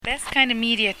Best kind of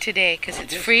media today because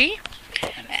it's free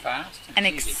and it's fast and,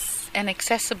 and easy. and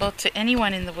accessible to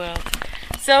anyone in the world.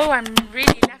 So I'm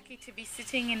really lucky to be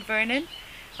sitting in Vernon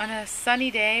on a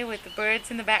sunny day with the birds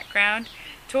in the background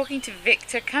talking to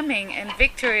Victor Cumming, and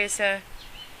Victor is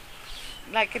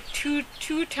like a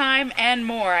two-time and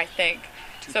more, I think.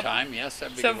 Two-time, yes.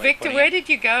 So Victor, where did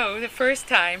you go the first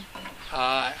time?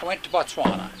 I went to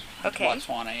Botswana. Okay.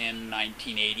 Botswana in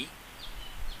 1980.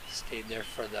 Stayed there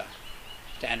for the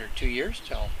standard 2 years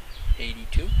till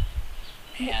 82,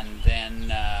 and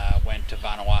then went to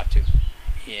Vanuatu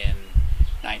in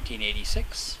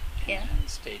 1986 and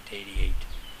stayed to 88.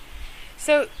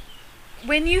 So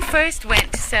when you first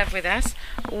went to serve with us,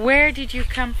 where did you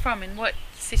come from and what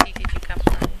city did you come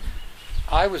from?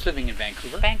 I was living in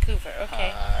Vancouver. Vancouver,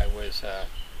 okay. I was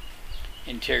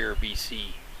interior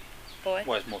BC. Boy.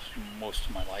 Was most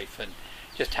of my life, and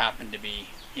just happened to be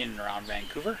in and around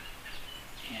Vancouver.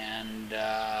 And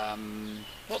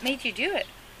what made you do it?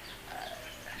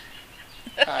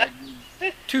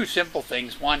 Two simple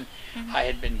things. One, I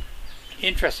had been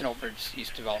interested in overseas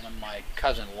development. My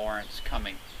cousin Lawrence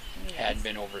Cumming had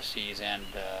been overseas and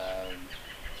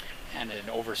an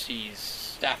overseas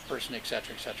staff person,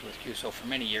 etc., with QSO for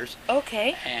many years.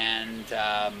 Okay. And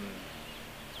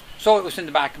so it was in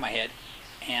the back of my head.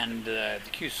 And the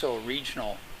QSO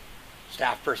regional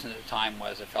staff person at the time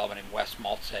was a fellow named Wes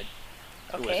Maltzhead,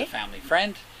 who was a family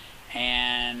friend,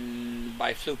 and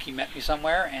by fluke he met me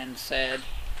somewhere and said,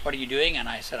 "What are you doing?" And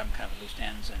I said, "I'm kind of loose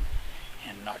ends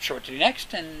and not sure what to do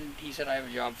next." And he said, "I have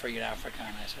a job for you in Africa."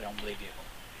 And I said, "I don't believe you."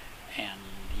 And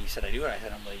he said, "I do it." I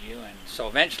said, "I don't believe you." And so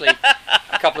eventually,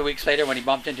 a couple of weeks later, when he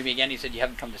bumped into me again, he said, "You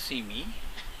haven't come to see me."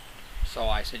 So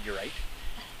I said, "You're right."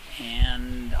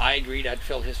 And I agreed I'd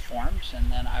fill his forms,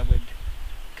 and then I would,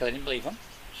 because I didn't believe him.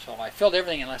 So I filled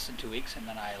everything in less than 2 weeks, and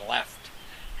then I left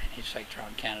and hitchhiked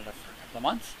around Canada for a couple of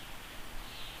months.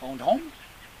 Phoned home,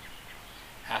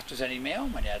 asked if there's any mail.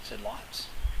 My dad said lots.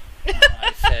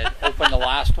 I said, "Open the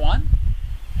last one,"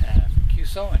 from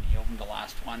QSO, and he opened the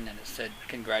last one, and it said,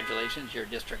 "Congratulations, you're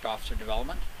District Officer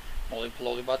Development,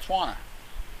 Moli-Pololi, Botswana."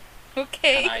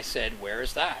 Okay. And I said, "Where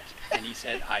is that?" And he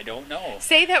said, "I don't know."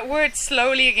 Say that word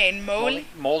slowly again.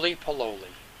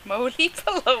 Moli-Pololi.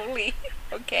 Moli-Pololi.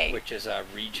 Okay. Which is a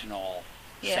regional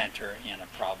center in a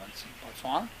province in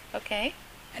Botswana. Okay.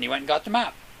 And he went and got the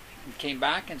map and came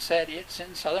back and said, "It's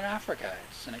in southern Africa.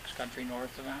 It's the next country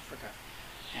north of Africa.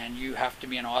 And you have to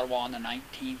be in Ottawa on the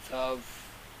 19th of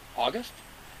August."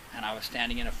 And I was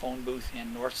standing in a phone booth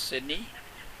in North Sydney,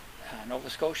 Nova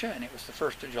Scotia, and it was the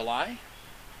 1st of July.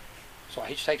 So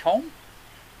I hitchhiked home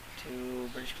to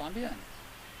British Columbia and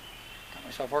got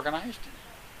myself organized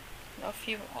and off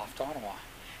to Ottawa.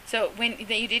 So when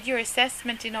you did your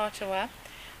assessment in Ottawa,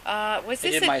 I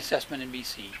did my assessment in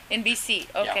BC. In BC,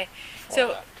 okay. Yeah,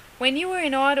 so when you were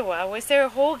in Ottawa, was there a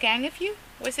whole gang of you?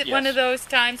 Was it one of those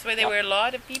times where there were a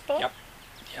lot of people? Yep.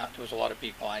 Yeah, there was a lot of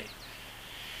people.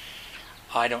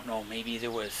 I don't know, maybe there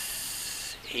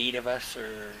was 8 of us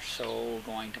or so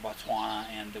going to Botswana,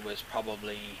 and there was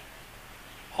probably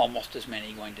almost as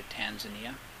many going to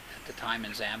Tanzania at the time,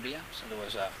 in Zambia. So there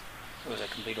was a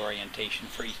complete orientation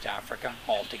for East Africa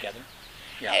altogether.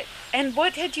 Yeah. And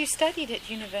what had you studied at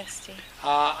university?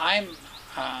 I'm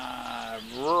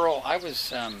rural. I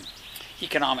was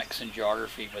economics and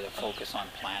geography with a focus on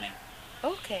planning.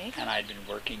 Okay. And I'd been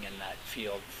working in that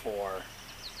field for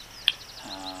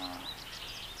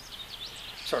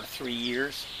sort of 3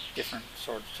 years, different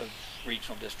sorts of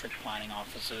regional district planning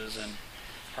offices and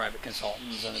private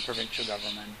consultants and the provincial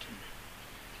government. And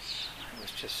I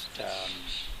was just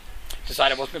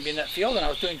decided I wasn't going to be in that field, and I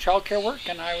was doing childcare work,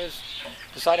 and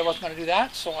decided I wasn't going to do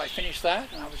that, so I finished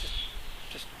that, and I was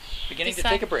just beginning to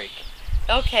take a break.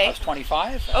 Okay. I was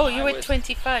 25. Oh, you were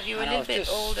 25. You were a little bit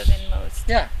older than most.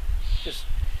 Yeah, just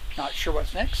not sure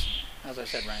what's next. As I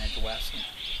said, ran into West.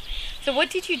 So what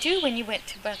did you do when you went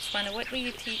to Botswana? What were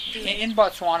you doing? In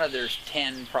Botswana, there's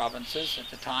 10 provinces at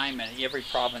the time, and every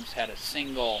province had a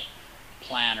single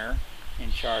planner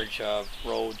in charge of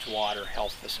roads, water,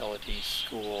 health facilities,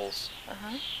 schools,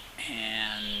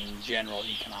 and general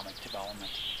economic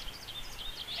development.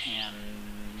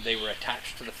 And they were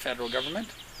attached to the federal government,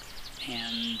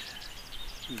 and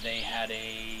they had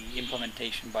a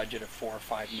implementation budget of $4 or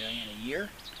 $5 million a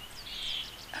year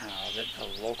that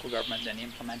the local government then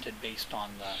implemented based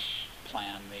on the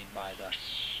plan made by the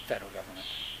federal government.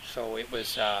 So it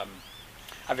was a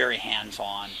very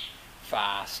hands-on,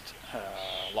 fast,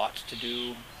 lots to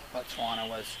do. Botswana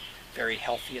was very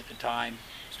healthy at the time,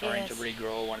 starting to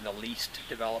regrow, one of the least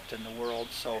developed in the world,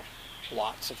 so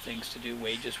lots of things to do.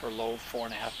 Wages were low,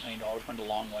 $4.5 million went a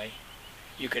long way.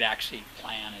 You could actually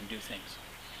plan and do things.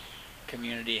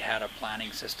 community had a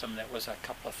planning system that was a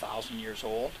couple of thousand years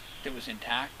old that was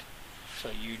intact. So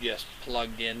you just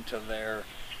plugged into their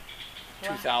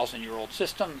 2,000-year-old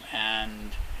system,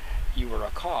 and you were a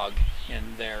cog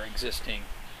in their existing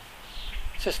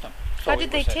system. So how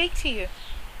did they take to you?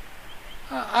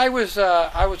 I was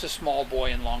a small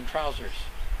boy in long trousers.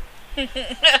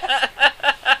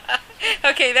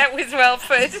 Okay, that was well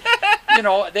put. You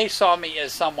know, they saw me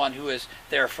as someone who was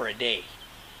there for a day.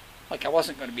 Like, I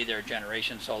wasn't going to be there a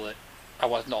generation, so that I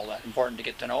wasn't all that important to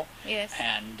get to know. Yes.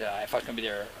 And if I was going to be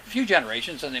there a few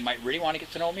generations, then they might really want to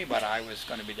get to know me, but I was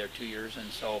going to be there 2 years,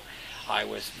 and so I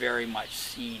was very much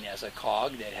seen as a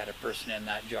cog. They had a person in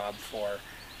that job for,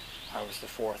 I was the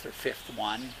fourth or fifth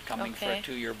one coming for a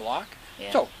 2-year block.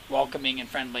 Yeah. So, welcoming and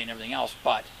friendly and everything else,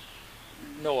 but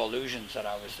no illusions that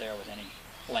I was there with any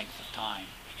length of time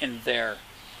in their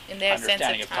understanding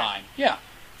sense of time. Yeah.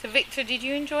 So Victor, did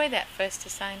you enjoy that first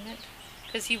assignment?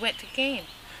 Because you went to game.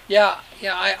 Yeah,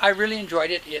 I really enjoyed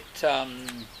it. It,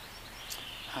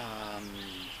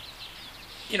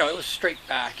 you know, it was straight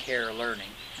back hair learning.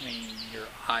 I mean, your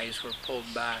eyes were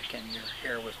pulled back and your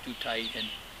hair was too tight, and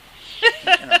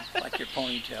you know, like your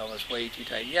ponytail was way too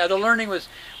tight. Yeah, the learning was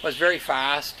very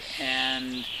fast,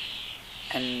 and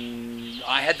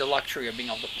I had the luxury of being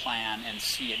able to plan and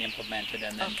see it implemented,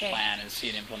 and then plan and see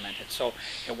it implemented. So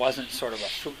it wasn't sort of a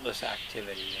fruitless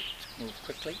activity. It moved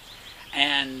quickly.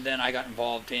 And then I got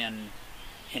involved in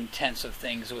intensive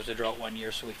things. It was a drought one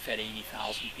year, so we fed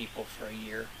 80,000 people for a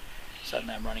year.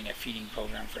 Suddenly I'm running a feeding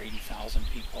program for 80,000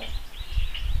 people.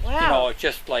 Wow. You know, it's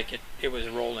just like it was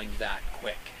rolling that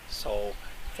quick. So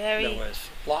there was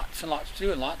lots and lots to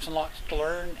do and lots to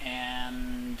learn,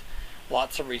 and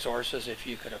lots of resources if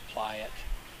you could apply it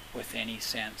with any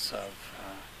sense of,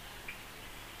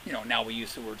 you know, now we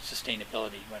use the word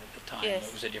sustainability, but at the time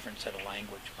it was a different set of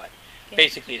language. But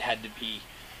basically it had to be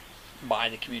by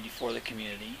the community, for the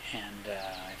community, and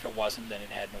if it wasn't, then it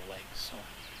had no legs. So,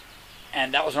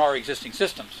 and that was an already existing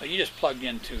system, so you just plugged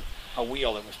into a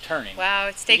wheel that was turning. Wow,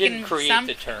 it's taken. You didn't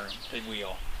create the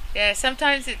wheel. Yeah,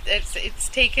 sometimes it's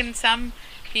taken some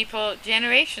people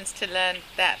generations to learn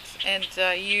that, and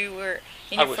you were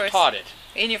in your taught it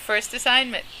in your first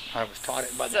assignment. I was taught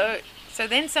it by them. So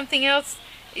then something else.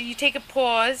 You take a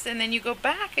pause and then you go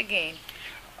back again.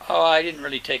 Oh, I didn't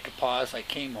really take a pause. I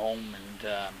came home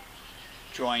and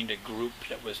joined a group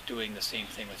that was doing the same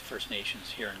thing with First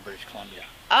Nations here in British Columbia.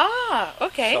 Ah,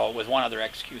 okay. So with one other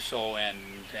ex-QSO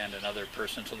and another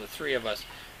person, so the three of us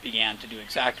began to do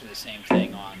exactly the same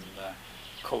thing on the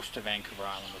coast of Vancouver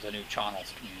Island with the new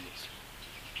Channels communities.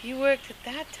 You worked at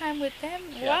that time with them?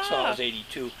 Yeah, wow. so I was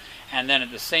 82. And then at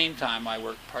the same time, I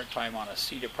worked part-time on a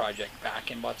CETA project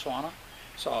back in Botswana.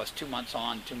 So I was 2 months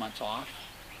on, 2 months off.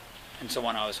 And so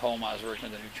when I was home, I was working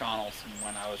with the new Channels, and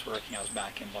when I was working, I was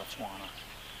back in Botswana.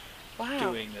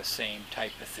 Wow. Doing the same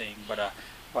type of thing, but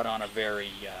on a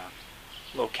very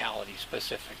locality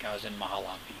specific. I was in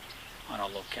Mahalapi on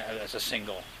as a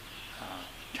single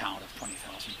town of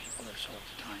 20,000 people or so at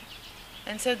the time.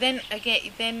 And so then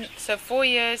so 4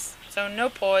 years, so no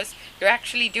pause. You're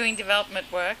actually doing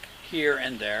development work here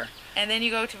and there. And then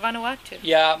you go to Vanuatu.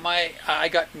 Yeah, I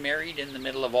got married in the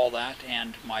middle of all that,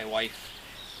 and my wife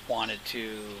wanted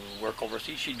to work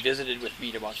overseas. She'd visited with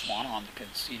me to Botswana on the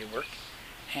CETA work,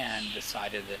 and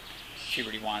decided that she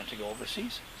really wanted to go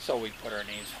overseas. So we put our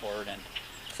names forward, and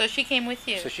so she came with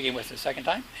you. So she came with the second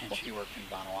time, and she worked in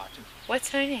Vanuatu. What's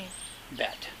her name?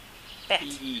 Bet.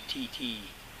 B-E-T-T.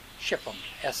 Shipham.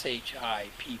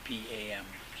 S-H-I-P-P-A-M.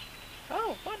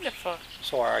 Oh, wonderful.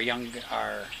 So our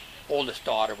oldest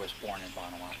daughter was born in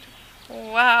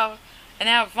Vanuatu. Wow. And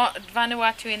now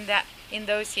Vanuatu in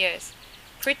those years.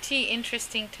 Pretty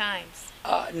interesting times.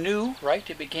 New, right?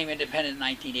 It became independent in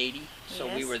 1980, so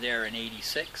we were there in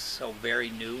 86, so very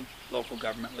new. Local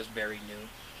government was very new.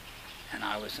 And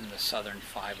I was in the southern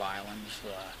 5 islands.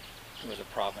 There was a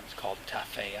province called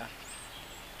Tafea.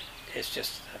 It's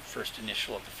just the first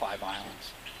initial of the 5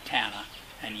 islands. Tana,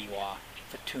 Aniwa,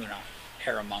 Futuna,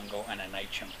 Aramongo, and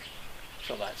Anaichum.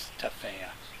 So that's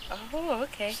Tafea. Oh,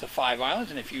 okay. It's the 5 islands,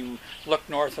 and if you look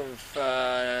north of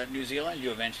New Zealand,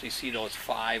 you eventually see those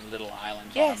 5 little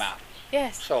islands on a map.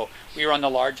 Yes. So we were on the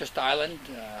largest island,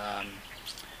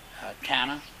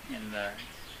 Tana, in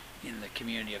the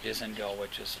community of Isengo,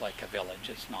 which is like a village.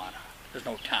 It's not. There's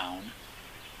no town.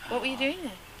 What were you doing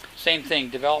there? Same thing,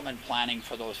 development planning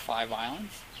for those 5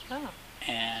 islands. Oh.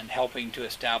 And helping to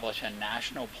establish a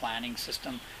national planning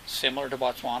system similar to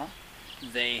Botswana.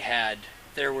 They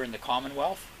were in the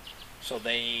Commonwealth, so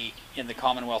they, in the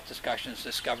Commonwealth discussions,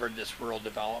 discovered this rural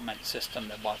development system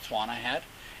that Botswana had,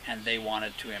 and they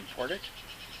wanted to import it.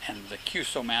 And the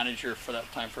QSO manager for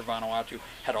that time for Vanuatu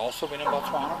had also been in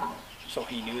Botswana, so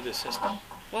he knew the system.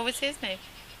 What was his name?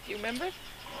 Do you remember?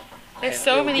 There's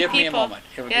so many people. Give me a moment.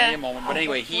 It would give me a moment. But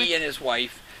anyway, he and his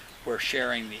wife were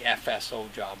sharing the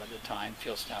FSO job at the time,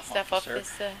 Field Staff Officer.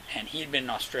 And he'd been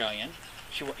Australian.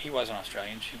 He wasn't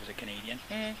Australian. She was a Canadian.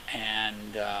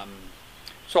 And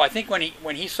so I think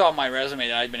when he saw my resume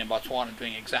that I'd been in Botswana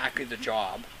doing exactly the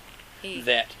job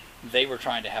that they were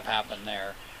trying to have happen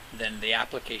there, then the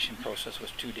application process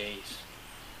was 2 days.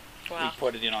 Wow. We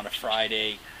put it in on a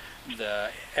Friday. The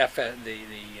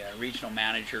regional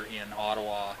manager in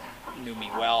Ottawa knew me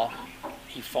well.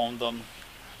 He phoned them.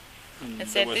 And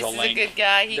said, "This is a good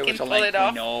guy. He can pull it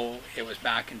off." No, it was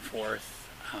back and forth.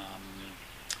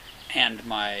 And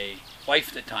my wife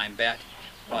at the time, Bet,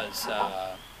 was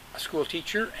a school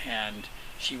teacher, and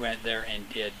she went there and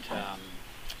did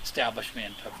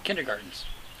establishment of kindergartens.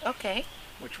 Okay.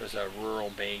 Which was a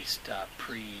rural-based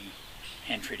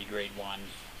pre-entry to grade 1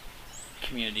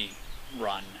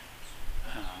 community-run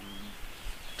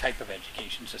type of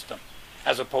education system,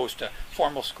 as opposed to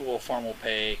formal school, formal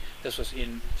pay. This was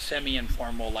in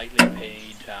semi-informal, lightly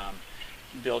paid,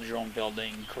 build your own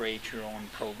building, create your own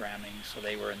programming. So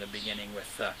they were in the beginning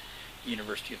with the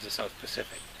University of the South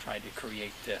Pacific, trying to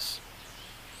create this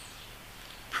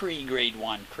pre-grade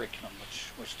 1 curriculum,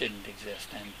 which didn't exist,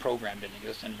 and program didn't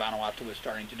exist, and Vanuatu was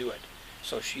starting to do it.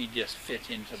 So she just fit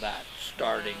into that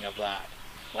starting of that.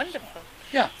 Wonderful.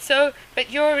 Yeah. So, but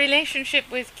your relationship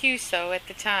with QSO at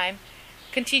the time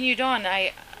continued on.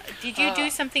 Did you do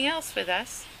something else with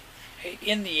us?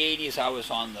 In the 80s, I was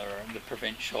on the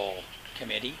provincial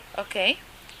committee. Okay.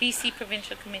 BC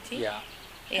Provincial Committee. Yeah.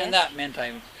 Yes. And that meant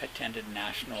I attended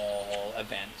national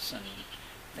events and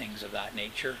things of that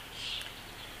nature.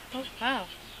 Oh, wow.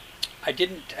 I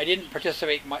didn't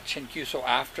participate much in QSO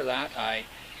after that.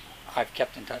 I've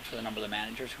kept in touch with a number of the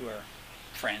managers who are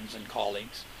friends and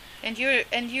colleagues. And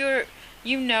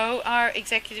you know our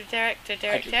executive director,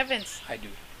 Derek Evans. I do.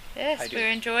 Yes, we're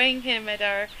enjoying him at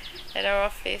our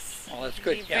office. Well, that's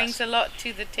good. He brings a lot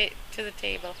to the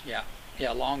table. Yeah,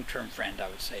 long-term friend, I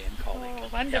would say, and colleague. Oh,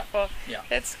 wonderful. Yeah.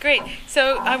 That's great.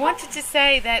 So I wanted to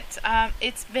say that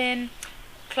it's been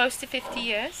close to 50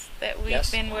 years that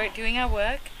we've been doing our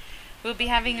work. We'll be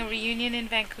having a reunion in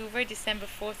Vancouver, December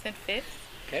 4th and 5th.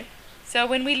 Okay. So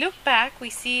when we look back, we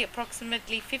see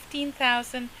approximately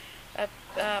 15,000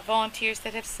 volunteers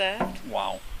that have served.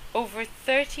 Wow. Over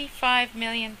 35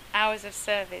 million hours of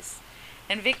service.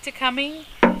 And Victor Cumming,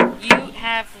 you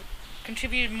have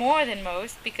contributed more than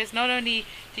most, because not only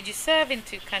did you serve in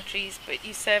 2 countries, but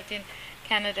you served in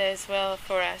Canada as well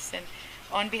for us. And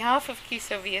on behalf of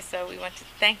QSO VSO, we want to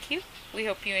thank you. We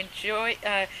hope you join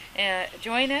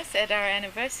us at our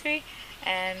anniversary,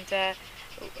 and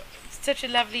such a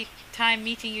lovely time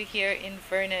meeting you here in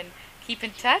Vernon. Keep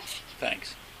in touch.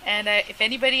 Thanks. And if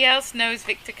anybody else knows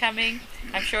Victor Cumming,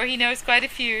 I'm sure he knows quite a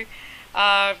few,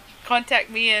 contact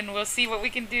me and we'll see what we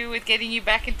can do with getting you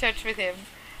back in touch with him.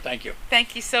 Thank you.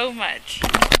 Thank you so much.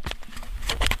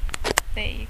 There you go.